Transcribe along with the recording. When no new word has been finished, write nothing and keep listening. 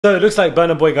So it looks like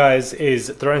Burna Boy, guys, is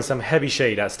throwing some heavy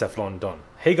shade at Stefflon Don.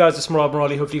 Hey guys, it's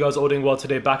Morali. Hopefully you guys are all doing well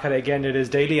today. Back at it again. It is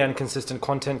daily and consistent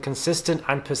content. Consistent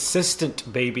and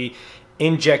persistent, baby.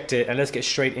 Inject it. And let's get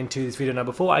straight into this video. Now,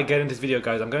 before I get into this video,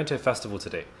 guys, I'm going to a festival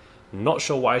today. Not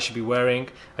sure what I should be wearing.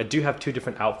 I do have two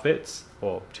different outfits.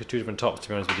 Or two different tops, to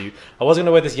be honest with you. I was going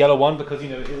to wear this yellow one because, you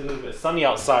know, it is a little bit sunny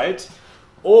outside.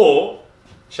 Or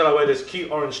shall I wear this cute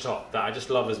orange top that I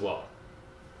just love as well?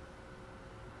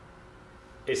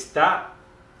 It's that,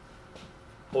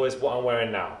 or it's what I'm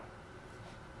wearing now?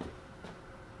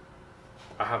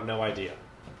 I have no idea.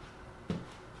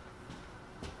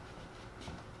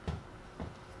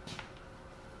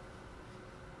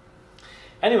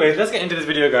 Anyways, let's get into this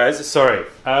video, guys. Sorry.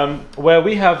 Where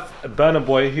we have Burna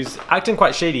Boy, who's acting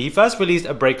quite shady. He first released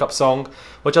a breakup song,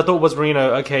 which I thought was, you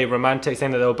know, okay, romantic,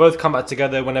 saying that they'll both come back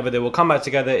together whenever they will come back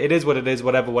together. It is what it is,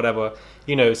 whatever.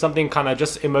 You know, something kind of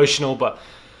just emotional, but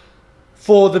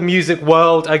for the music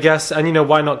world, I guess. And, you know,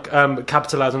 why not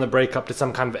capitalize on the breakup to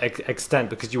some kind of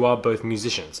extent, because you are both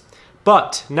musicians.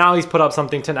 But now he's put up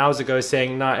something 10 hours ago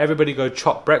saying, nah, everybody go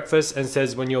chop breakfast, and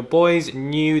says, when your boys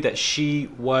knew that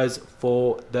she was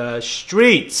for the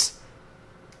streets.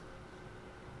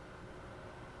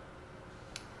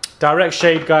 Direct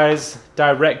shade, guys.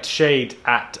 Direct shade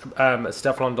at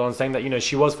Stefflon Don, saying that, you know,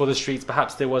 she was for the streets.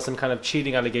 Perhaps there was some kind of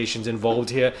cheating allegations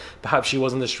involved here. Perhaps she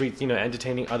was on the streets, you know,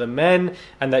 entertaining other men,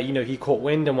 and that, you know, he caught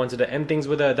wind and wanted to end things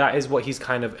with her. That is what he's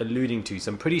kind of alluding to.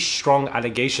 Some pretty strong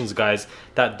allegations, guys,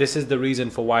 that this is the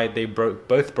reason for why they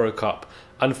both broke up.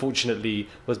 Unfortunately,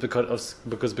 was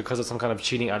because of some kind of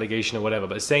cheating allegation or whatever.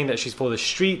 But saying that she's for the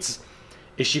streets,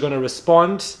 is she going to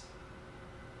respond?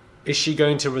 Is she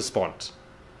going to respond?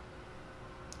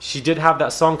 She did have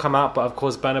that song come out, but of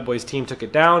course Burna Boy's team took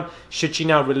it down. Should she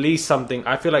now release something?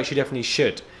 I feel like she definitely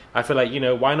should. I feel like, you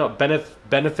know, why not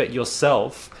benefit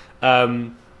yourself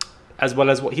as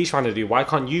well as what he's trying to do? Why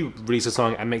can't you release a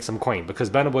song and make some coin? Because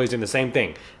Burna Boy is doing the same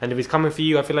thing. And if he's coming for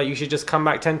you, I feel like you should just come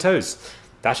back 10 toes.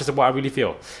 That's just what I really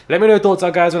feel. Let me know your thoughts are,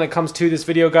 guys, when it comes to this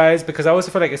video, guys, because I also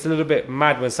feel like it's a little bit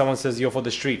mad when someone says you're for the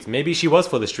streets. Maybe she was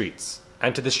for the streets,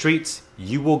 and to the streets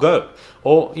you will go.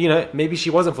 Or, you know, maybe she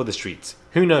wasn't for the streets.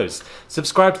 Who knows?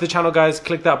 Subscribe to the channel, guys.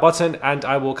 Click that button, and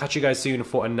I will catch you guys soon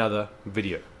for another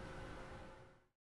video.